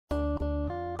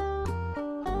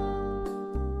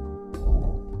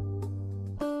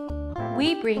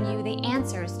we bring you the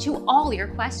answers to all your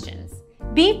questions.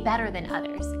 Be better than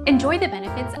others. Enjoy the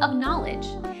benefits of knowledge.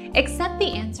 Accept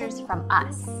the answers from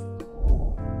us.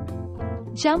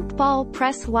 Jump ball,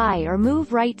 press Y or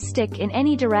move right stick in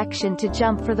any direction to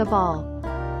jump for the ball.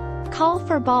 Call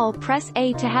for ball, press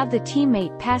A to have the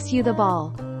teammate pass you the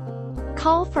ball.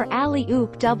 Call for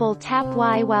alley-oop, double tap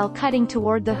Y while cutting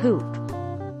toward the hoop.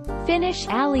 Finish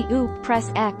alley-oop,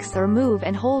 press X or move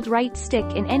and hold right stick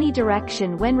in any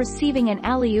direction when receiving an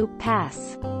alley-oop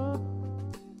pass.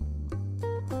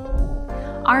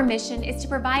 Our mission is to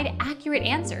provide accurate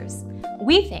answers.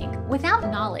 We think without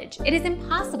knowledge, it is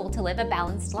impossible to live a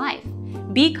balanced life.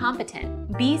 Be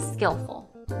competent, be skillful.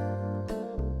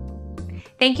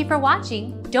 Thank you for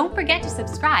watching. Don't forget to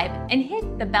subscribe and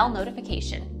hit the bell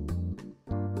notification.